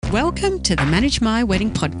Welcome to the Manage My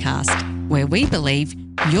Wedding podcast, where we believe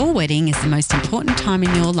your wedding is the most important time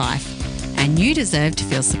in your life and you deserve to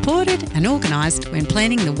feel supported and organised when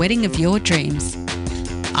planning the wedding of your dreams.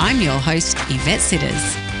 I'm your host, Yvette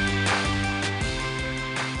Sitters.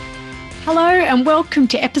 Hello and welcome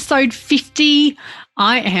to episode 50.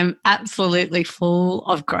 I am absolutely full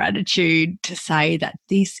of gratitude to say that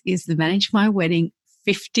this is the Manage My Wedding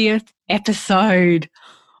 50th episode.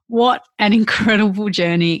 What an incredible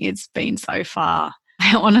journey it's been so far.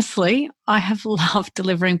 Honestly, I have loved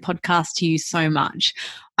delivering podcasts to you so much.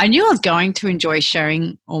 I knew I was going to enjoy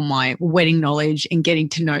sharing all my wedding knowledge and getting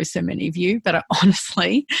to know so many of you, but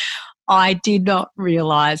I did not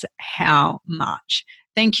realise how much.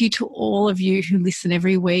 Thank you to all of you who listen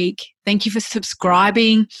every week. Thank you for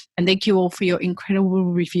subscribing, and thank you all for your incredible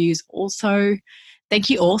reviews also. Thank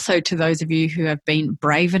you also to those of you who have been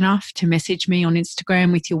brave enough to message me on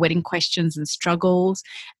Instagram with your wedding questions and struggles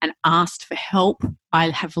and asked for help. I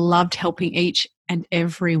have loved helping each and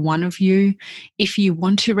every one of you. If you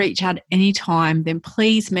want to reach out anytime, then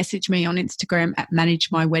please message me on Instagram at Manage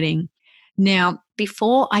My Wedding. Now,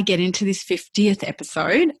 before I get into this 50th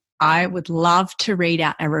episode, I would love to read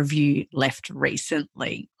out a review left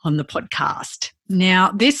recently on the podcast.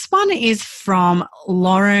 Now, this one is from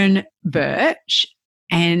Lauren Birch,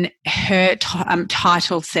 and her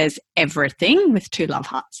title says Everything with 2 love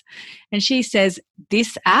hearts. And she says,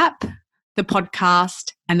 this app, the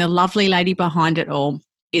podcast, and the lovely lady behind it all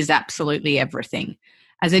is absolutely everything.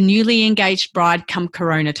 As a newly engaged bride come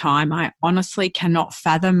Corona time, I honestly cannot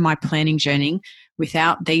fathom my planning journey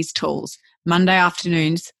without these tools. Monday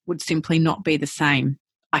afternoons would simply not be the same.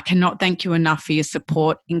 I cannot thank you enough for your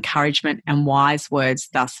support, encouragement, and wise words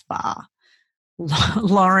thus far.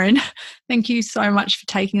 Lauren, thank you so much for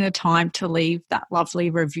taking the time to leave that lovely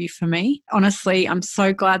review for me. Honestly, I'm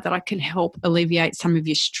so glad that I can help alleviate some of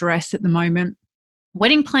your stress at the moment.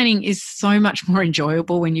 Wedding planning is so much more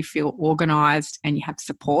enjoyable when you feel organised and you have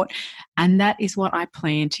support, and that is what I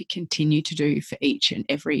plan to continue to do for each and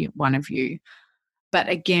every one of you. But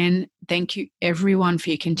again, thank you everyone for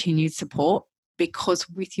your continued support, because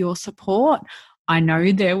with your support, I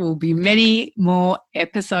know there will be many more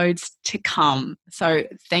episodes to come. So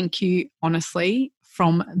thank you, honestly,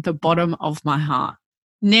 from the bottom of my heart.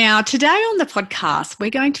 Now, today on the podcast, we're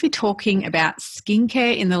going to be talking about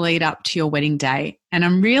skincare in the lead up to your wedding day. And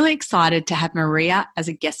I'm really excited to have Maria as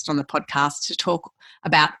a guest on the podcast to talk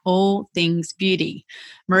about all things beauty.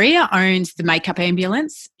 Maria owns the Makeup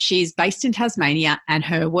Ambulance. She's based in Tasmania and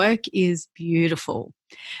her work is beautiful.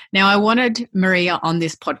 Now, I wanted Maria on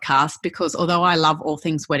this podcast because although I love all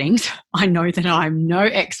things weddings, I know that I'm no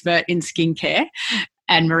expert in skincare,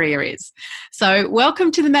 and Maria is. So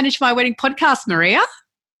welcome to the Manage My Wedding podcast, Maria.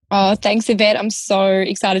 Oh, thanks, Yvette. I'm so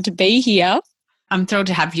excited to be here. I'm thrilled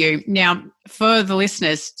to have you. Now, for the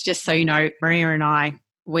listeners, just so you know, Maria and I,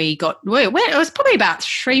 it was probably about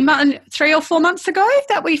 3 or 4 months ago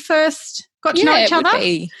that we first got to know each other.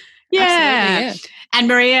 Yeah. And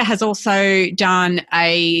Maria has also done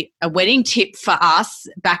a wedding tip for us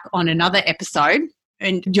back on another episode.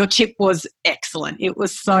 And your tip was excellent. It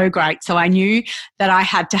was so great. So I knew that I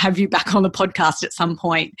had to have you back on the podcast at some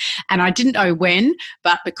point. And I didn't know when,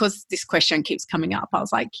 but because this question keeps coming up, I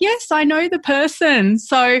was like, yes, I know the person.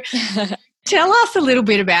 So tell us a little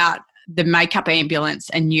bit about the Makeup Ambulance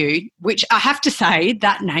and you, which I have to say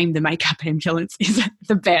that name, the Makeup Ambulance, is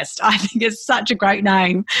the best. I think it's such a great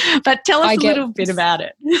name. But tell us a little bit about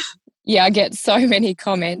it. Yeah, I get so many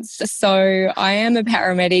comments. So I am a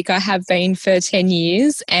paramedic. I have been for 10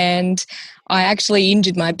 years and I actually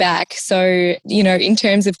injured my back. So, in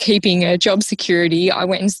terms of keeping a job security, I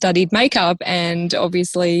went and studied makeup. And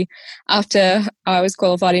obviously after I was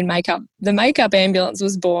qualified in makeup, the Makeup Ambulance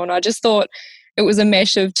was born. I just thought it was a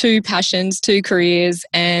mesh of 2 passions, 2 careers.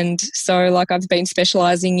 And so I've been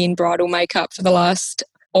specialising in bridal makeup for the last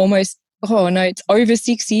it's over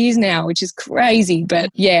 6 years now, which is crazy. But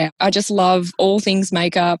yeah, I just love all things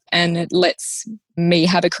makeup and it lets me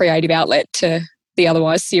have a creative outlet to the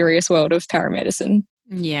otherwise serious world of paramedicine.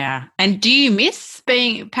 Yeah. And do you miss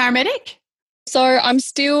being paramedic? So I'm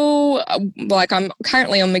still, I'm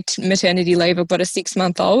currently on maternity leave. I've got a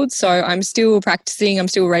 6-month-old, so I'm still practicing, I'm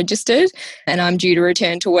still registered, and I'm due to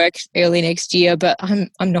return to work early next year, but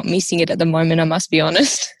I'm not missing it at the moment, I must be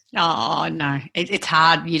honest. Oh, no. It's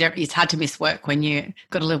hard. It's hard to miss work when you've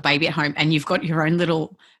got a little baby at home and you've got your own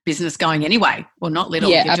little business going anyway. Well, not little.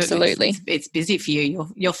 Yeah, absolutely. It's busy for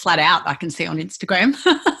you. You're flat out, I can see on Instagram.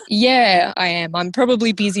 Yeah, I am. I'm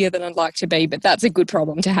probably busier than I'd like to be, but that's a good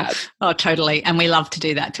problem to have. Oh, totally. And we love to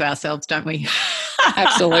do that to ourselves, don't we?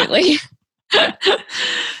 Absolutely.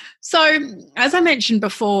 So, as I mentioned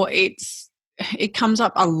before, it comes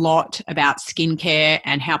up a lot about skincare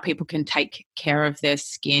and how people can take care of their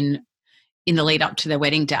skin in the lead up to their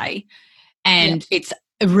wedding day. And it's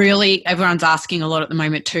really, everyone's asking a lot at the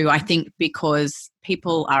moment too, I think, because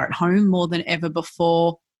people are at home more than ever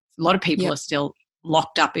before. A lot of people are still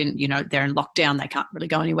locked up in, they're in lockdown. They can't really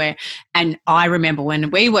go anywhere. And I remember when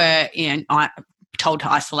we were told to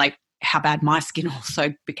isolate, how bad my skin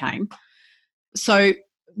also became. So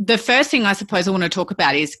the first thing I suppose I want to talk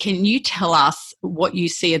about is, can you tell us what you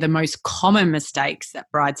see are the most common mistakes that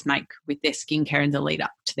brides make with their skincare in the lead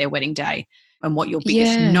up to their wedding day, and what your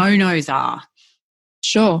biggest no-nos are?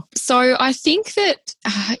 Sure. So I think that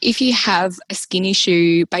if you have a skin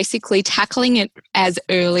issue, basically tackling it as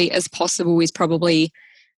early as possible is probably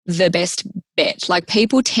the best bet. Like,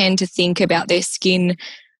 people tend to think about their skin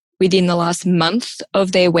within the last month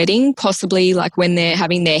of their wedding, possibly like when they're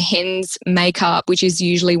having their hens makeup, which is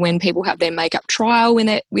usually when people have their makeup trial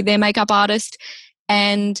with their makeup artist,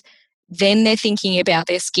 and then they're thinking about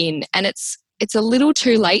their skin, and it's a little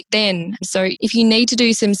too late then. So if you need to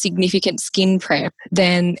do some significant skin prep,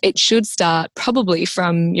 then it should start probably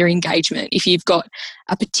from your engagement if you've got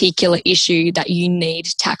a particular issue that you need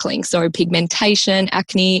tackling. So pigmentation,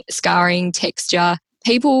 acne, scarring, texture.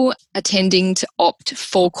 People are tending to opt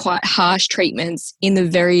for quite harsh treatments in the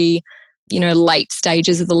very, late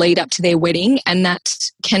stages of the lead up to their wedding, and that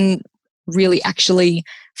can really actually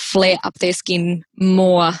flare up their skin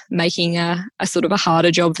more, making a sort of a harder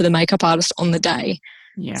job for the makeup artist on the day.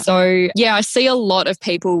 Yeah. So, I see a lot of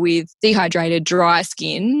people with dehydrated, dry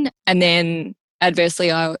skin, and then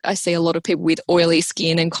adversely, I see a lot of people with oily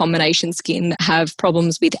skin and combination skin that have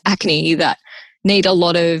problems with acne that need a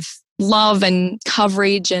lot of love and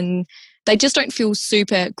coverage, and they just don't feel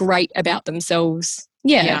super great about themselves.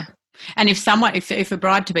 Yeah. And if a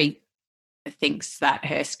bride-to-be thinks that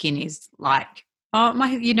her skin is like,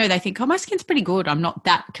 they think, my skin's pretty good, I'm not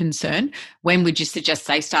that concerned, when would you suggest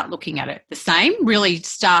they start looking at it? The same? Really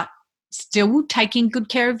start still taking good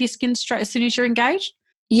care of your skin straight as soon as you're engaged?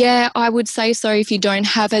 Yeah, I would say so. If you don't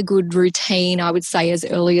have a good routine, I would say as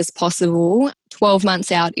early as possible. 12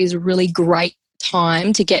 months out is a really great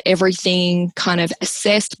time to get everything kind of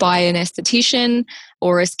assessed by an esthetician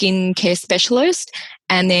or a skincare specialist,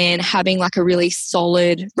 and then having like a really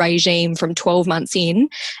solid regime from 12 months in,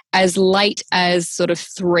 as late as sort of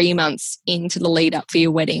 3 months into the lead up for your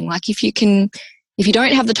wedding. Like, if you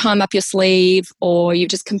don't have the time up your sleeve, or you've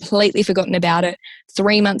just completely forgotten about it,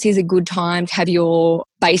 3 months is a good time to have your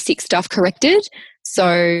basic stuff corrected.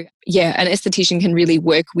 So, an esthetician can really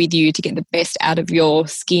work with you to get the best out of your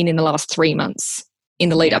skin in the last 3 months in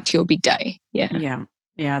the lead up to your big day. Yeah.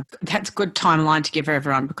 That's a good timeline to give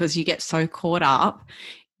everyone, because you get so caught up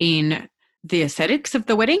in the aesthetics of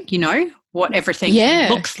the wedding, what everything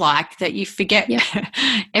looks like, that you forget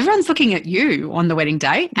everyone's looking at you on the wedding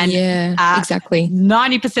day. And exactly.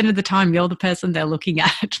 90% of the time you're the person they're looking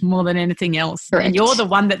at more than anything else. Correct. And you're the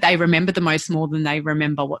one that they remember the most, more than they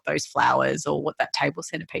remember what those flowers or what that table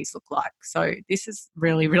centerpiece look like. So this is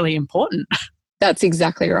really, really important. That's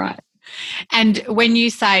exactly right. And when you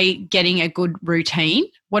say getting a good routine,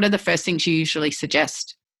 what are the first things you usually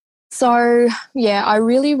suggest? So, I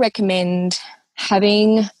really recommend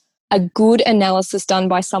having a good analysis done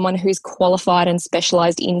by someone who's qualified and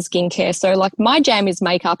specialised in skincare. So, like, my jam is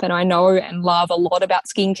makeup, and I know and love a lot about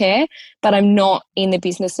skincare, but I'm not in the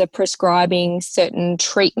business of prescribing certain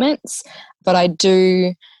treatments. But I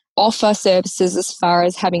do offer services as far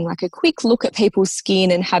as having like a quick look at people's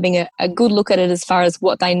skin and having a good look at it as far as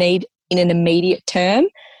what they need in an immediate term.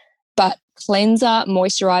 But cleanser,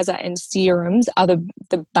 moisturiser and serums are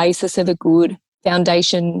the basis of a good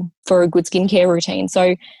foundation for a good skincare routine.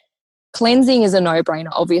 So cleansing is a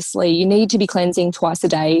no-brainer, obviously. You need to be cleansing twice a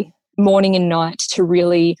day, morning and night, to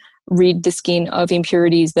really rid the skin of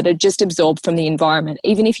impurities that are just absorbed from the environment,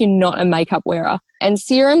 even if you're not a makeup wearer. And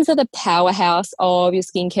serums are the powerhouse of your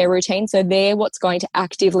skincare routine. So they're what's going to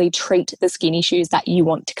actively treat the skin issues that you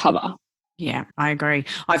want to cover. Yeah, I agree.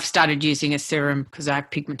 I've started using a serum because I have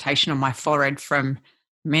pigmentation on my forehead from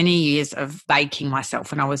many years of baking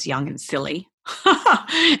myself when I was young and silly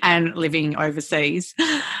and living overseas.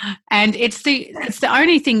 And it's the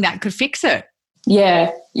only thing that could fix it. Yeah,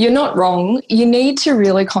 you're not wrong. You need to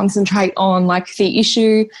really concentrate on like the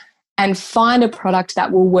issue and find a product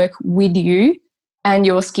that will work with you and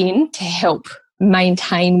your skin to help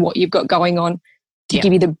maintain what you've got going on to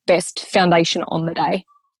give you the best foundation on the day.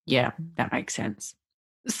 Yeah, that makes sense.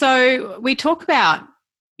 So we talk about,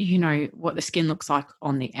 what the skin looks like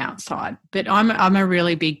on the outside, but I'm a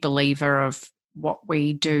really big believer of what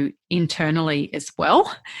we do internally as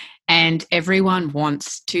well. and everyone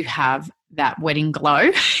wants to have that wedding glow.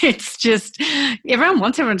 It's just, everyone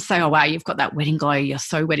wants everyone to say, oh, wow, you've got that wedding glow. You're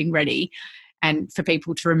so wedding ready. And for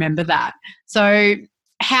people to remember that. So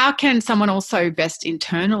how can someone also best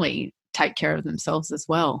internally take care of themselves as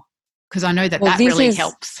well? Because I know that really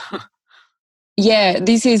helps. Yeah,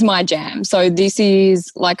 this is my jam. So this is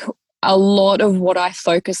like a lot of what I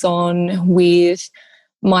focus on with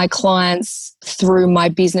my clients through my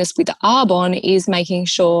business with Arbonne is making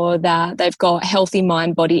sure that they've got healthy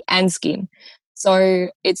mind, body and skin. So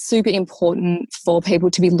it's super important for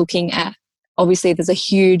people to be looking at, obviously there's a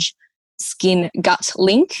huge skin gut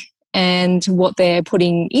link, and what they're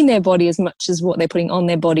putting in their body as much as what they're putting on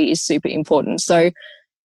their body is super important. So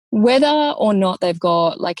whether or not they've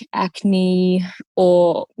got like acne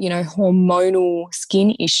or, hormonal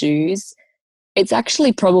skin issues, it's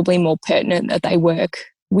actually probably more pertinent that they work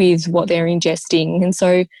with what they're ingesting. And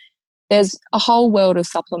so there's a whole world of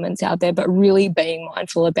supplements out there, but really being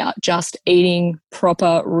mindful about just eating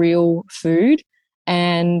proper, real food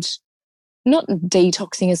and not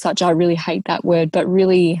detoxing as such. I really hate that word, but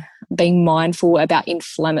really being mindful about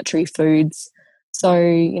inflammatory foods. So,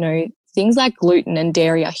 things like gluten and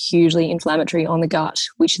dairy are hugely inflammatory on the gut,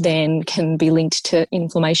 which then can be linked to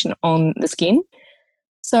inflammation on the skin.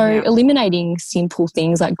 So eliminating simple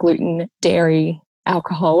things like gluten, dairy,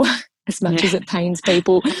 alcohol, as much as it pains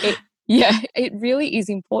people, it really is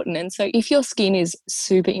important. And so if your skin is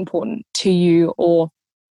super important to you, or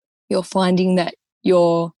you're finding that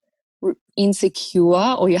you're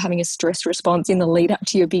insecure or you're having a stress response in the lead up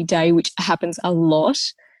to your big day, which happens a lot,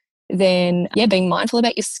 then being mindful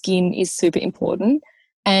about your skin is super important.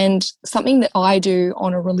 And something that I do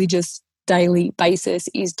on a religious daily basis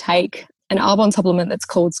is take an Arbonne supplement that's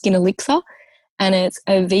called Skin Elixir, and it's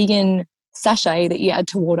a vegan sachet that you add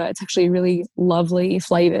to water. It's actually really lovely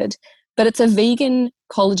flavored, but it's a vegan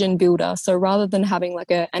collagen builder. So rather than having like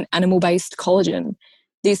an animal-based collagen,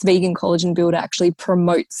 this vegan collagen builder actually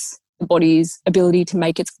promotes the body's ability to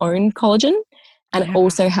make its own collagen. And it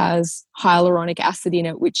also has hyaluronic acid in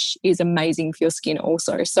it, which is amazing for your skin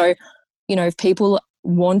also. So, if people are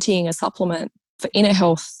wanting a supplement for inner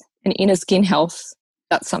health and inner skin health,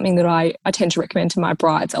 that's something that I tend to recommend to my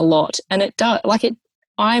brides a lot. And it does,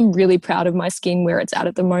 I'm really proud of my skin where it's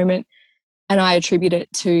at the moment. And I attribute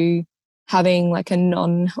it to having like a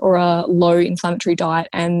non or a low inflammatory diet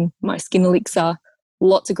and my Skin Elixir,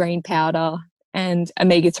 lots of green powder and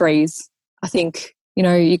omega-3s. I think,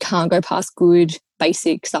 you can't go past good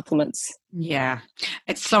basic supplements. Yeah,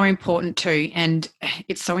 it's so important too. And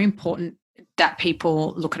it's so important that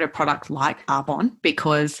people look at a product like Arbonne,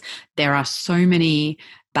 because there are so many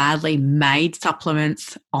badly made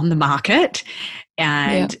supplements on the market,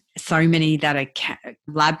 and so many that are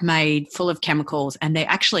lab made, full of chemicals, and they're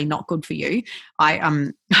actually not good for you. I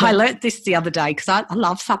learnt this the other day because I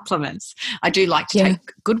love supplements. I do like to take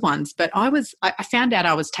good ones, but I found out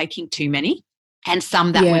I was taking too many, and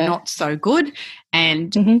some that were not so good.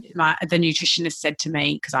 And the nutritionist said to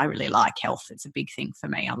me, because I really like health, it's a big thing for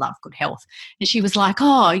me, I love good health, and she was like,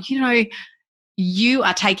 oh, you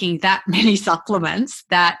are taking that many supplements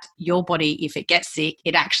that your body, if it gets sick,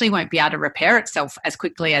 it actually won't be able to repair itself as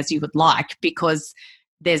quickly as you would like, because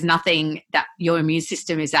there's nothing, that your immune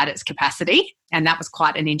system is at its capacity. And that was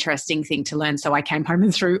quite an interesting thing to learn. So I came home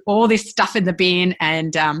and threw all this stuff in the bin,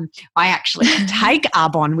 and I actually take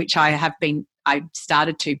Arbonne, which I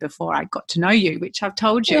started to before I got to know you, which I've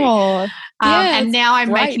told you. And now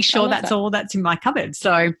I'm making sure that's all that's in my cupboard.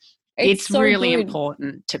 So it's so really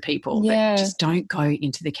important to people that just don't go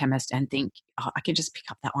into the chemist and think, oh, I can just pick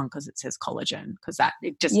up that one because it says collagen, because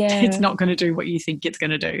it's not going to do what you think it's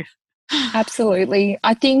going to do. Absolutely.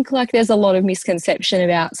 I think there's a lot of misconception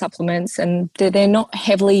about supplements, and they're not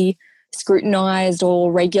heavily scrutinized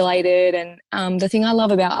or regulated. And the thing I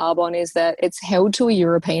love about Arbonne is that it's held to a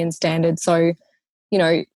European standard. So,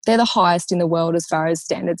 they're the highest in the world as far as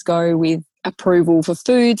standards go, with approval for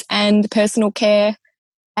foods and personal care.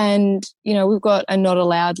 And, we've got a not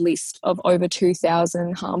allowed list of over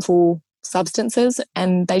 2,000 harmful substances,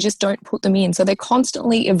 and they just don't put them in. So they're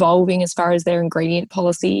constantly evolving as far as their ingredient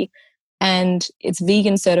policy, and it's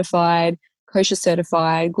vegan certified, kosher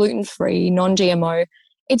certified, gluten-free, non-GMO.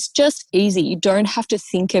 It's just easy. You don't have to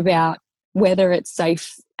think about whether it's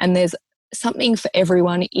safe, and there's something for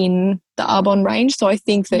everyone in the Arbonne range. So I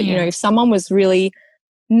think that, if someone was really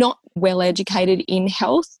not well educated in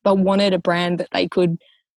health but wanted a brand that they could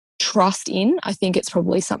trust in, I think it's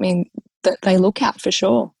probably something that they look at for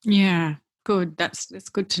sure. Yeah, good. That's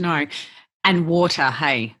good to know. And water,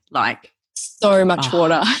 hey, so much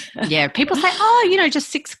water. Yeah, people say, just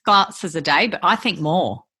 6 glasses a day, but I think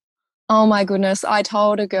more. Oh my goodness. I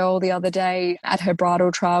told a girl the other day at her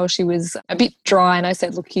bridal trial, she was a bit dry, and I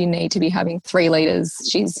said, look, you need to be having 3 litres.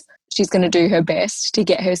 She's going to do her best to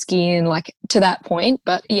get her skin like to that point.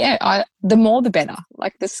 But yeah, the more the better.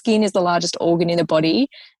 Like the skin is the largest organ in the body.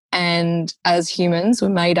 And as humans, we're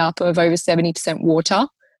made up of over 70% water.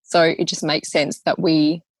 So it just makes sense that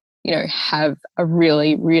we, have a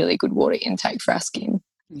really, really good water intake for our skin.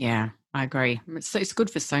 Yeah, I agree. It's good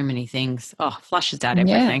for so many things. Oh, flushes out Yeah.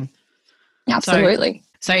 everything. Absolutely.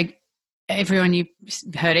 So everyone, you've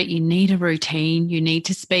heard it, you need a routine. You need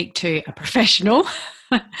to speak to a professional,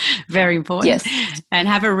 very important, Yes. and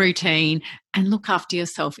have a routine and look after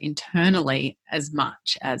yourself internally as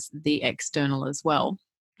much as the external as well.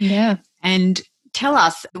 Yeah. And tell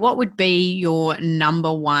us, what would be your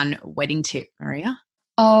number one wedding tip, Maria?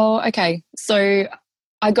 Oh, okay. So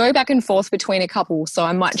I go back and forth between a couple, so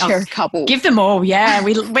I might share a couple. Give them all, yeah.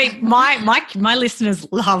 My listeners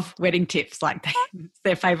love wedding tips, like it's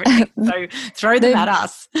their favourite thing. So throw them at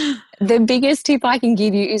us. The biggest tip I can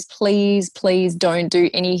give you is please don't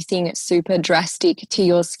do anything super drastic to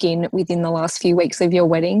your skin within the last few weeks of your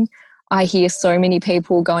wedding. I hear so many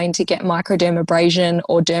people going to get microdermabrasion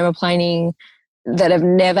or dermaplaning that have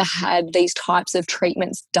never had these types of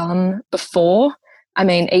treatments done before. I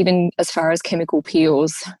mean, even as far as chemical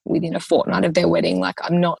peels within a fortnight of their wedding, like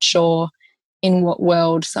I'm not sure in what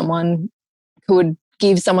world someone could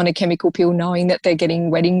give someone a chemical peel knowing that they're getting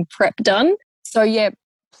wedding prep done. So yeah,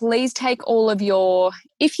 please take all of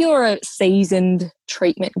if you're a seasoned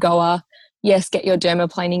treatment goer, yes, get your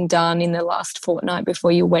dermaplaning done in the last fortnight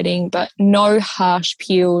before your wedding, but no harsh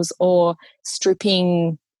peels or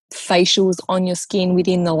stripping facials on your skin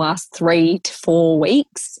within the last 3 to 4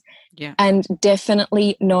 weeks. Yeah. And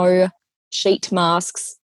definitely no sheet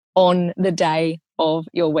masks on the day of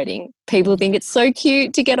your wedding. People think it's so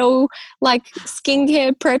cute to get all like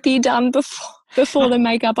skincare preppy done before the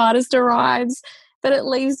makeup artist arrives, but it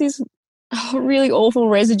leaves this really awful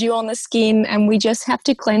residue on the skin, and we just have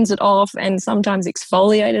to cleanse it off and sometimes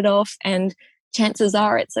exfoliate it off, and chances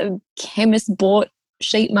are it's a chemist bought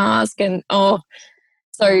sheet mask. And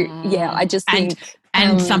yeah, I just think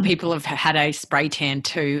and some people have had a spray tan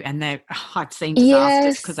too, and I've seen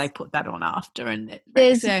disasters because they put that on after, and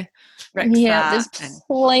there's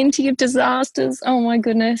plenty of disasters. Oh my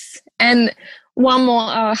goodness. And one more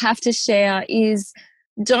I have to share is,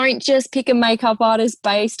 don't just pick a makeup artist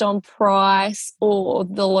based on price or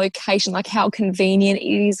the location, like how convenient it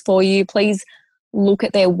is for you. Please look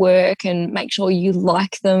at their work and make sure you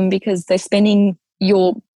like them, because they're spending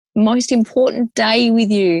your most important day with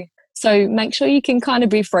you. So make sure you can kind of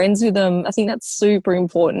be friends with them. I think that's super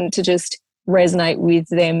important, to just resonate with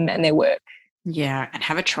them and their work. Yeah, and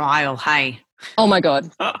have a trial, hey. Oh my God,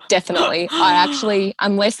 definitely. I actually,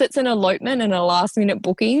 unless it's an elopement and a last minute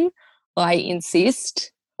booking, I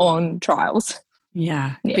insist on trials.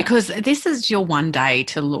 Yeah, because this is your one day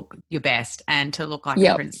to look your best and to look like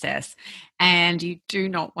a princess, and you do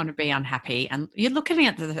not want to be unhappy, and you're looking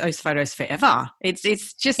at those photos forever.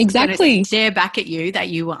 It's just exactly going to stare back at you that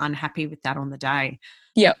you were unhappy with that on the day.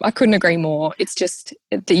 Yeah, I couldn't agree more. It's just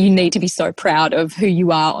that you need to be so proud of who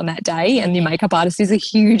you are on that day, and your makeup artist is a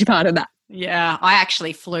huge part of that. Yeah, I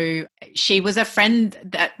actually flew. She was a friend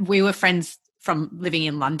that we were friends from living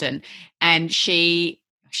in London, and she's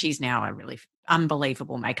now a really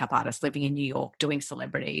unbelievable makeup artist living in New York doing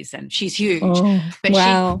celebrities, and she's huge. But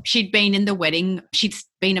wow. she'd been in the wedding. She'd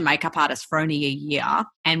been a makeup artist for only a year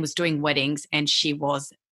and was doing weddings, and she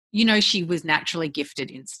was naturally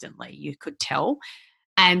gifted instantly. You could tell.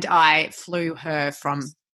 And I flew her from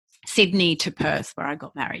Sydney to Perth, where I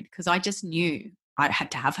got married, because I just knew I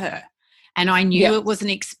had to have her. And I knew it was an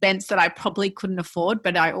expense that I probably couldn't afford,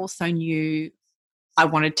 but I also knew I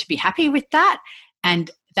wanted to be happy with that. And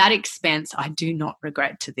that expense, I do not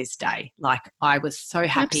regret to this day. Like, I was so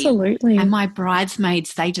happy. Absolutely. And my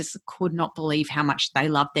bridesmaids, they just could not believe how much they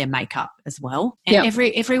loved their makeup as well. And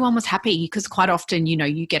everyone was happy, because quite often,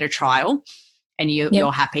 you get a trial and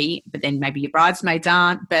you're happy, but then maybe your bridesmaids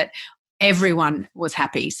aren't, but everyone was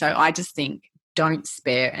happy. So I just think, don't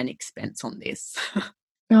spare an expense on this.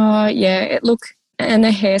 Oh, yeah. Look, and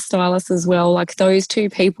a hairstylist as well, like those two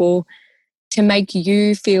people, to make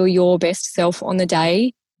you feel your best self on the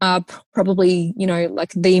day, are probably,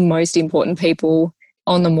 like the most important people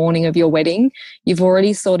on the morning of your wedding. You've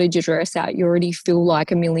already sorted your dress out. You already feel like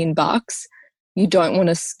 $1 million. You don't want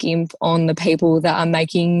to skimp on the people that are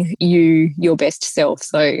making you your best self.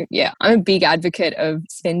 So, yeah, I'm a big advocate of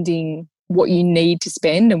spending what you need to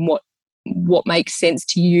spend and what makes sense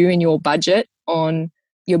to you and your budget on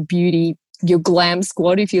your beauty, your glam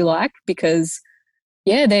squad, if you like, because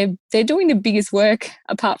yeah, they're doing the biggest work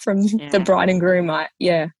apart from the bride and groom.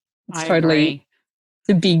 It's totally agree.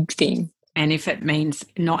 the big thing. And if it means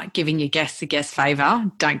not giving your guests a guest favour,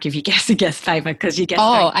 don't give your guests a guest favour, because your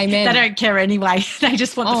guests they don't care anyway. They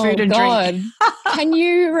just want the food and drink. Can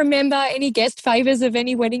you remember any guest favours of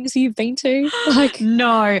any weddings you've been to?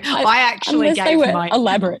 No, I actually gave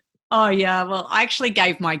elaborate. Oh, yeah. Well, I actually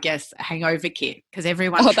gave my guests a hangover kit because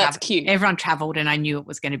that's cute. Everyone travelled, and I knew it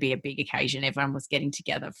was going to be a big occasion. Everyone was getting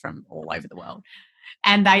together from all over the world.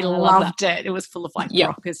 And they loved it. It was full of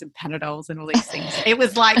Rockers and Panadols and all these things. It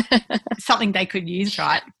was like something they could use,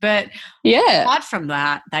 right? But aside from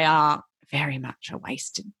that, they are very much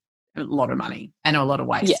a lot of money and a lot of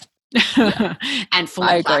waste. Yeah. And full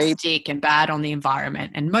of plastic and bad on the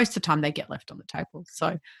environment. And most of the time they get left on the table.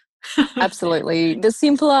 So absolutely. The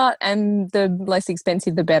simpler and the less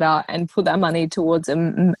expensive, the better, and put that money towards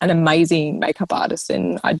an amazing makeup artist.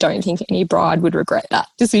 And I don't think any bride would regret that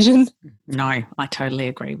decision. No, I totally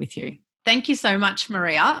agree with you. Thank you so much,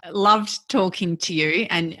 Maria. Loved talking to you,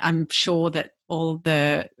 and I'm sure that all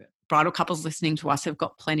the bridal couples listening to us have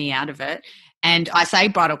got plenty out of it. And I say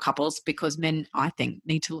bridal couples because men, I think,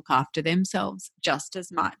 need to look after themselves just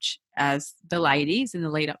as much as the ladies in the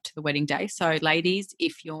lead up to the wedding day. So ladies,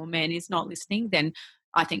 if your man is not listening, then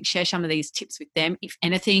I think share some of these tips with them. If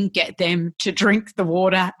anything, get them to drink the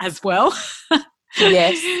water as well.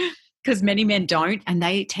 Yes. Because many men don't, and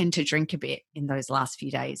they tend to drink a bit in those last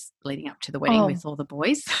few days leading up to the wedding with all the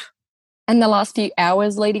boys. And the last few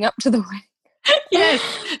hours leading up to the wedding. Yes.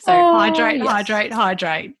 So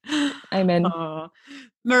hydrate. Amen.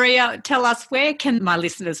 Maria, tell us, where can my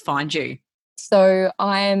listeners find you? So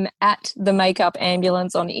I'm at The Makeup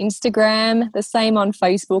Ambulance on Instagram, the same on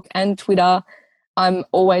Facebook and Twitter. I'm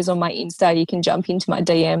always on my Insta. You can jump into my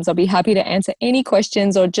DMs. I'll be happy to answer any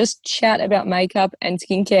questions or just chat about makeup and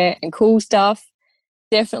skincare and cool stuff.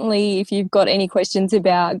 Definitely, if you've got any questions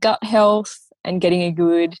about gut health and getting a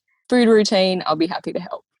good food routine, I'll be happy to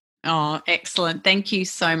help. Oh, excellent. Thank you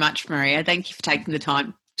so much, Maria. Thank you for taking the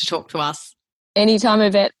time to talk to us. Anytime,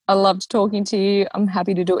 Yvette. I loved talking to you. I'm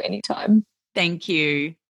happy to do it anytime. Thank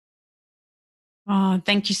you. Oh,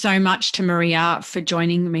 thank you so much to Maria for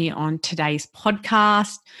joining me on today's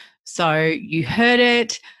podcast. So you heard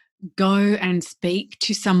it. Go and speak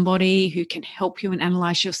to somebody who can help you and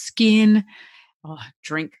analyse your skin.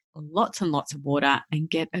 Drink lots and lots of water and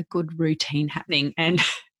get a good routine happening. And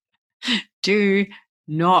do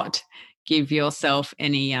not give yourself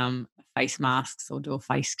any face masks or do a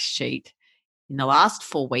face sheet in the last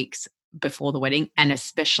 4 weeks before the wedding, and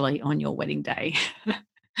especially on your wedding day.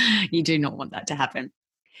 You do not want that to happen.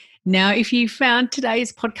 Now, if you found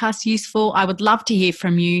today's podcast useful, I would love to hear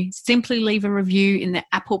from you. Simply leave a review in the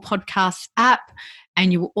Apple Podcasts app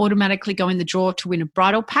and you will automatically go in the draw to win a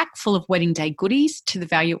bridal pack full of wedding day goodies to the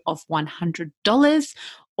value of $100.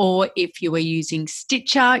 Or if you are using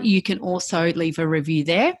Stitcher, you can also leave a review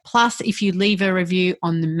there. Plus, if you leave a review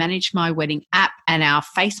on the Manage My Wedding app and our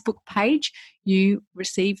Facebook page, you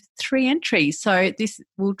receive 3 entries. So this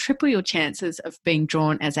will triple your chances of being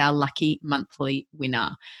drawn as our lucky monthly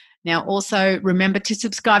winner. Now, also remember to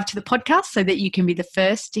subscribe to the podcast so that you can be the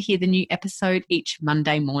first to hear the new episode each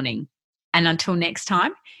Monday morning. And until next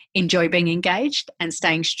time, enjoy being engaged and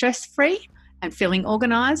staying stress-free and feeling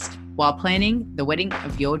organised while planning the wedding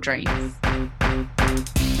of your dreams.